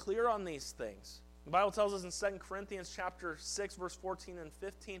Bible is clear on these things. The Bible tells us in 2 Corinthians chapter 6, verse 14 and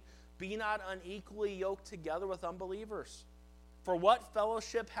 15, be not unequally yoked together with unbelievers. For what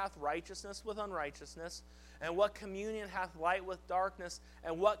fellowship hath righteousness with unrighteousness? And what communion hath light with darkness?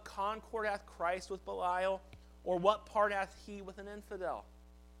 And what concord hath Christ with Belial? Or what part hath he with an infidel?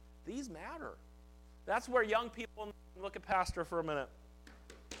 These matter. That's where young people, look at Pastor for a minute.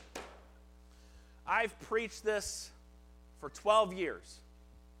 I've preached this for 12 years,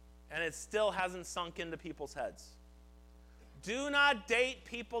 and it still hasn't sunk into people's heads. Do not date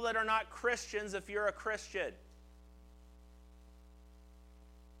people that are not Christians if you're a Christian.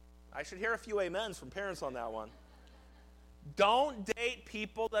 I should hear a few amens from parents on that one. Don't date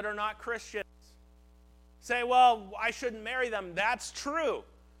people that are not Christians. Say, well, I shouldn't marry them. That's true.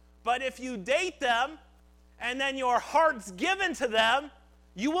 But if you date them and then your heart's given to them,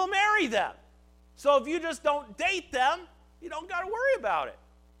 you will marry them. So if you just don't date them, you don't got to worry about it.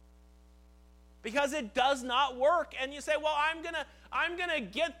 Because it does not work. And you say, well, I'm gonna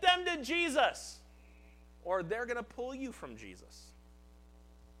get them to Jesus. Or they're going to pull you from Jesus.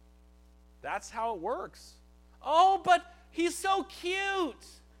 That's how it works. Oh, but he's so cute.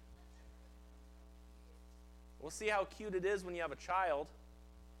 We'll see how cute it is when you have a child.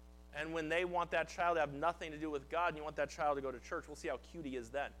 And when they want that child to have nothing to do with God and you want that child to go to church, we'll see how cute he is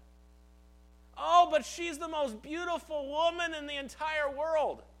then. Oh, but she's the most beautiful woman in the entire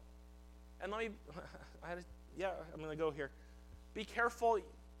world. And let me, I'm going to go here. Be careful.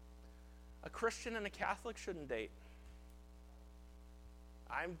 A Christian and a Catholic shouldn't date.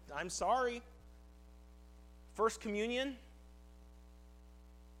 I'm sorry. First communion,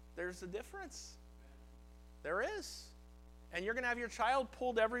 there's a difference. There is. And you're going to have your child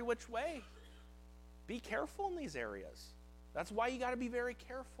pulled every which way. Be careful in these areas. That's why you got to be very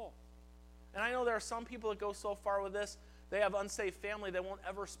careful. And I know there are some people that go so far with this, they have unsafe family, they won't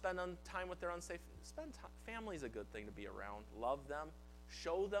ever spend time with their unsafe. Family's a good thing to be around. Love them.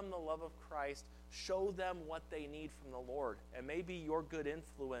 Show them the love of Christ. Show them what they need from the Lord. And maybe your good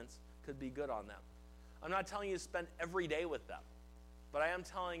influence could be good on them. I'm not telling you to spend every day with them. But I am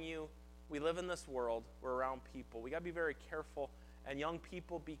telling you, we live in this world. We're around people. We got to be very careful. And young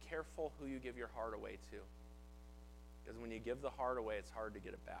people, be careful who you give your heart away to. Because when you give the heart away, it's hard to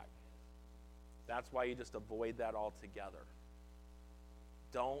get it back. That's why you just avoid that altogether.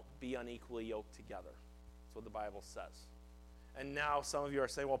 Don't be unequally yoked together. That's what the Bible says. And now some of you are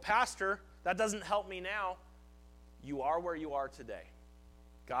saying, well, Pastor, that doesn't help me now. You are where you are today.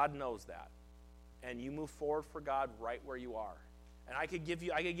 God knows that. And you move forward for God right where you are. And I could give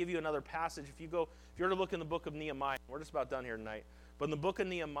you another passage. If you were to look in the book of Nehemiah, we're just about done here tonight. But in the book of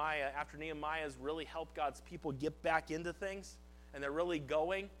Nehemiah, after Nehemiah has really helped God's people get back into things, and they're really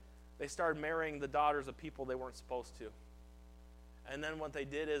going, they started marrying the daughters of people they weren't supposed to. And then what they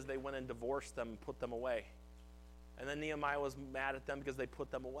did is they went and divorced them and put them away. And then Nehemiah was mad at them because they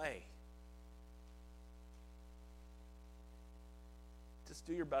put them away. Just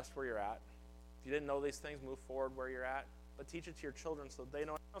do your best where you're at. If you didn't know these things, move forward where you're at. But teach it to your children so they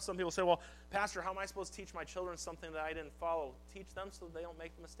know. Some people say, well, Pastor, how am I supposed to teach my children something that I didn't follow? Teach them so they don't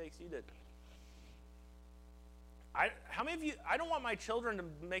make the mistakes you did. How many of you, I don't want my children to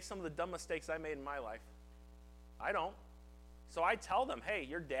make some of the dumb mistakes I made in my life. I don't. So I tell them, hey,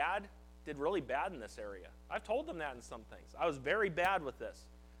 your dad did really bad in this area. I've told them that in some things. I was very bad with this.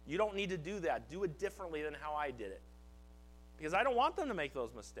 You don't need to do that. Do it differently than how I did it. Because I don't want them to make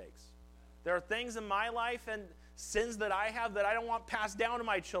those mistakes. There are things in my life and sins that I have that I don't want passed down to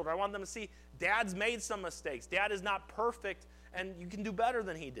my children. I want them to see Dad's made some mistakes. Dad is not perfect, and you can do better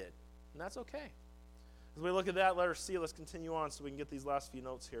than he did. And that's okay. As we look at that, letter C, let's continue on so we can get these last few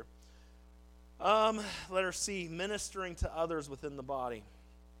notes here. Letter C, ministering to others within the body.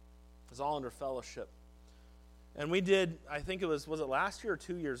 It's all under fellowship. And we did, I think it was it last year or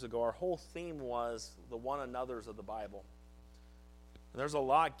 2 years ago, our whole theme was the one another's of the Bible. And there's a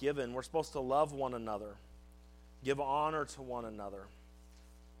lot given. We're supposed to love one another, give honor to one another.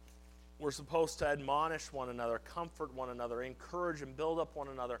 We're supposed to admonish one another, comfort one another, encourage and build up one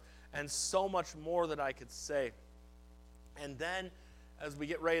another, and so much more that I could say. And then, as we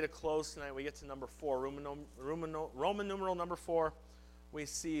get ready to close tonight, we get to number 4, Roman numeral number 4, we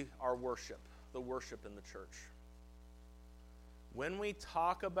see our worship, the worship in the church. When we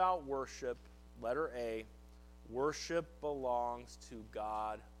talk about worship, letter A, worship belongs to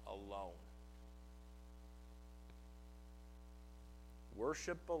God alone.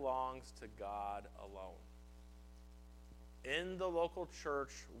 Worship belongs to God alone. In the local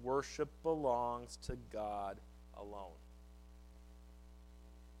church, worship belongs to God alone.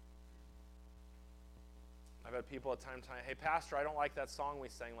 I've had people at times say, hey, Pastor, I don't like that song we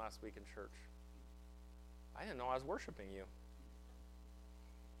sang last week in church. I didn't know I was worshiping you.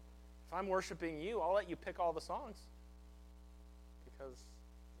 If I'm worshiping you, I'll let you pick all the songs. Because,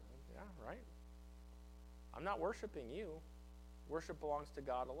 yeah, right? I'm not worshiping you. Worship belongs to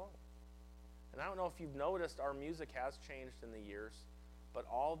God alone. And I don't know if you've noticed, our music has changed in the years, but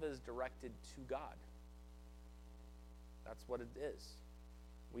all of it is directed to God. That's what it is.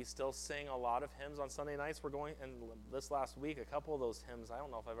 We still sing a lot of hymns on Sunday nights. We're going, and this last week, a couple of those hymns, I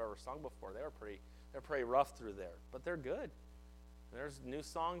don't know if I've ever sung before. They're pretty rough through there, but they're good. And there's new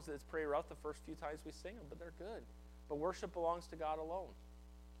songs that's pretty rough the first few times we sing them, but they're good. But worship belongs to God alone.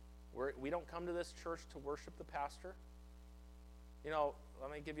 We don't come to this church to worship the pastor. You know,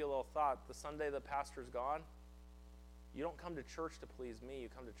 let me give you a little thought. The Sunday the pastor's gone, You don't come to church to please me. You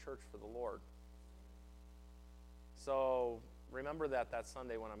come to church for the Lord. So remember that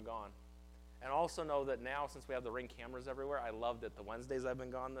Sunday when I'm gone. And also know that now, since we have the Ring cameras everywhere, I loved it. The Wednesdays I've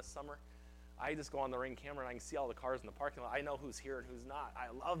been gone this summer, I just go on the Ring camera and I can see all the cars in the parking lot. I know who's here and who's not.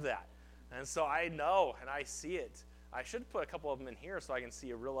 I love that. And so I know and I see it. I should put a couple of them in here so I can see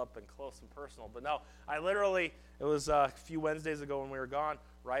it real up and close and personal. But no, I literally, it was a few Wednesdays ago when we were gone,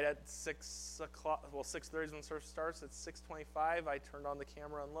 right at 6 o'clock, well, 6:30 is when service starts. At 6:25, I turned on the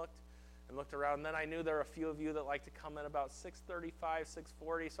camera and looked around. And then I knew there were a few of you that like to come in about 6:35,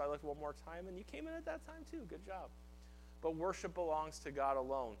 6:40, so I looked one more time, and you came in at that time too. Good job. But worship belongs to God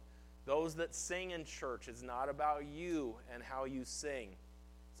alone. Those that sing in church, it's not about you and how you sing.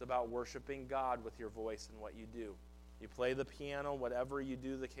 It's about worshiping God with your voice and what you do. You play the piano, whatever you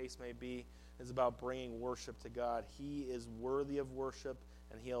do, the case may be, is about bringing worship to God. He is worthy of worship,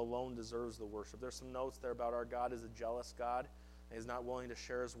 and He alone deserves the worship. There's some notes there about our God is a jealous God, and He's not willing to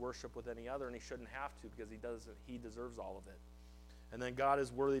share His worship with any other, and He shouldn't have to because He deserves all of it. And then God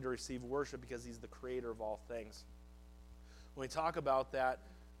is worthy to receive worship because He's the creator of all things. When we talk about that,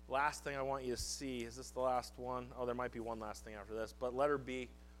 last thing I want you to see, is this the last one? Oh, there might be one last thing after this, but letter B,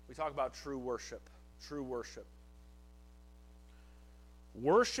 we talk about true worship. True worship.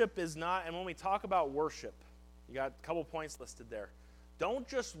 Worship is not, and when we talk about worship, you got a couple points listed there. Don't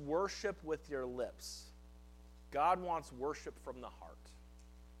just worship with your lips. God wants worship from the heart.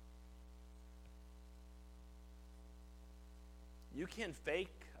 You can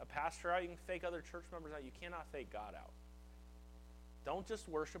fake a pastor out, you can fake other church members out, you cannot fake God out. Don't just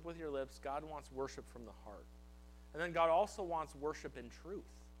worship with your lips. God wants worship from the heart. And then God also wants worship in truth.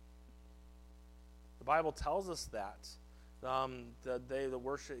 The Bible tells us that. They that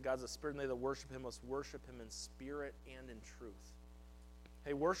worship, God's a spirit, and they that worship Him must worship Him in spirit and in truth.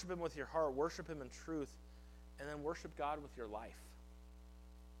 Hey, worship Him with your heart, worship Him in truth, and then worship God with your life.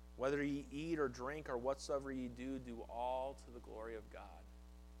 Whether you eat or drink or whatsoever you do, do all to the glory of God.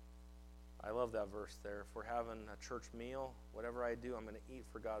 I love that verse there. If we're having a church meal, whatever I do, I'm going to eat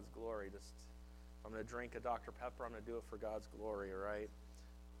for God's glory. If I'm going to drink a Dr. Pepper, I'm going to do it for God's glory, right?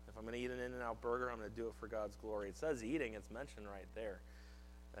 If I'm going to eat an In-N-Out burger, I'm going to do it for God's glory. It says eating, it's mentioned right there.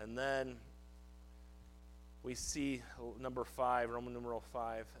 And then we see number 5, Roman numeral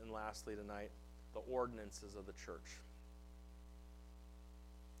 5, and lastly tonight, the ordinances of the church.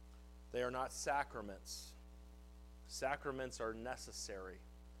 They are not sacraments. Sacraments are necessary.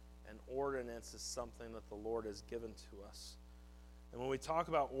 An ordinance is something that the Lord has given to us. And when we talk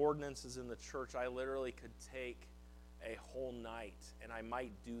about ordinances in the church, I literally could take a whole night, and I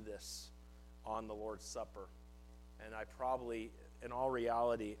might do this on the Lord's Supper. And I probably, in all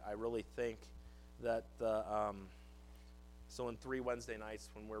reality, I really think that so in 3 Wednesday nights,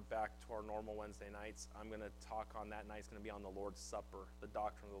 when we're back to our normal Wednesday nights, I'm going to talk on that night. It's going to be on the Lord's Supper, the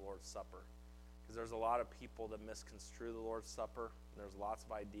doctrine of the Lord's Supper. Because there's a lot of people that misconstrue the Lord's Supper, and there's lots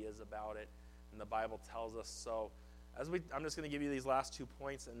of ideas about it, and the Bible tells us so. I'm just going to give you these last 2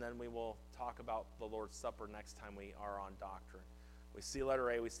 points, and then we will talk about the Lord's Supper next time we are on doctrine. We see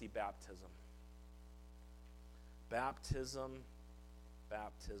letter A, we see baptism. Baptism,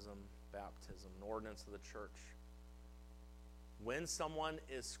 baptism, baptism, an ordinance of the church. When someone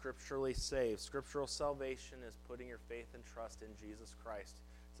is scripturally saved, scriptural salvation is putting your faith and trust in Jesus Christ.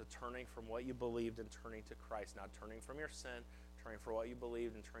 It's a turning from what you believed and turning to Christ, not turning from your sin, turning from what you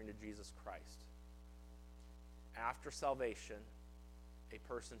believed and turning to Jesus Christ. After salvation, a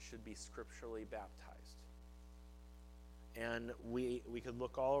person should be scripturally baptized. And we could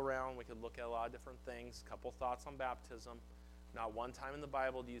look all around. We could look at a lot of different things. A couple thoughts on baptism. Not one time in the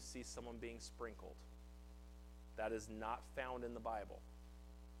Bible do you see someone being sprinkled. That is not found in the Bible.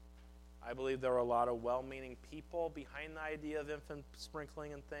 I believe there are a lot of well-meaning people behind the idea of infant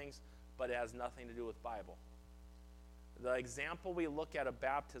sprinkling and things, but it has nothing to do with Bible. The example we look at of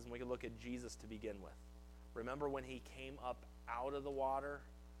baptism, we can look at Jesus to begin with. Remember when He came up out of the water,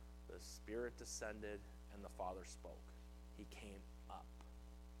 the Spirit descended and the Father spoke. He came up.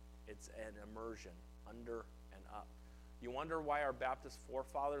 It's an immersion, under and up. You wonder why our Baptist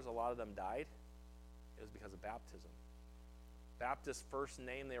forefathers, a lot of them died? It was because of baptism. Baptist first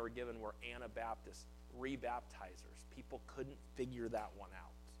name they were given were Anabaptists, rebaptizers. People couldn't figure that one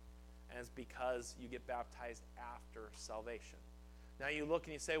out. And it's because you get baptized after salvation. Now you look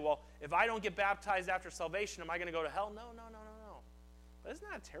and you say, well, if I don't get baptized after salvation, am I going to go to hell? No. But isn't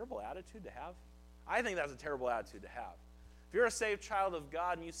that a terrible attitude to have? I think that's a terrible attitude to have. If you're a saved child of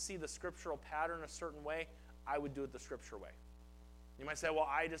God and you see the scriptural pattern a certain way, I would do it the scripture way. You might say, well,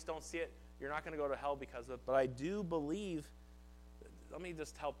 I just don't see it. You're not going to go to hell because of it. But I do believe, let me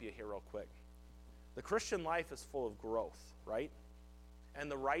just help you here real quick. The Christian life is full of growth, right?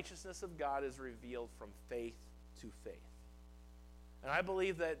 And the righteousness of God is revealed from faith to faith. And I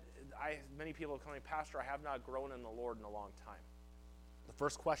believe that many people are coming, Pastor, I have not grown in the Lord in a long time. The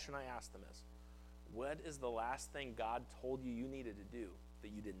first question I ask them is, what is the last thing God told you needed to do that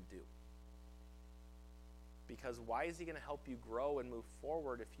you didn't do? Because why is he going to help you grow and move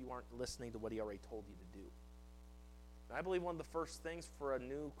forward if you aren't listening to what he already told you to do? And I believe one of the first things for a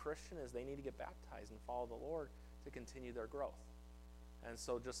new Christian is they need to get baptized and follow the Lord to continue their growth. And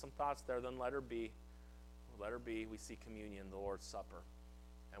so just some thoughts there. Then letter B, we see communion, the Lord's Supper.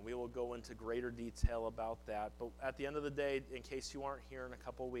 And we will go into greater detail about that. But at the end of the day, in case you aren't here in a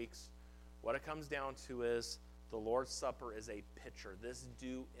couple weeks, what it comes down to is the Lord's Supper is a picture. This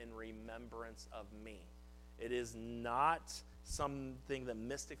do in remembrance of me. It is not something that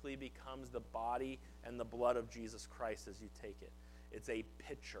mystically becomes the body and the blood of Jesus Christ as you take it. It's a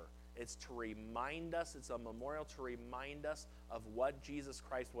picture. It's to remind us, it's a memorial to remind us of what Jesus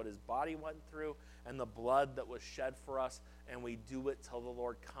Christ, what his body went through, and the blood that was shed for us, and we do it till the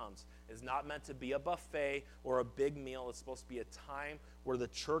Lord comes. It's not meant to be a buffet or a big meal. It's supposed to be a time where the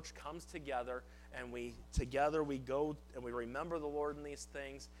church comes together, and we go and we remember the Lord in these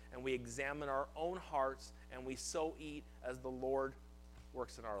things, and we examine our own hearts, and we so eat as the Lord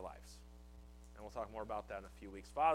works in our lives. And we'll talk more about that in a few weeks. Father,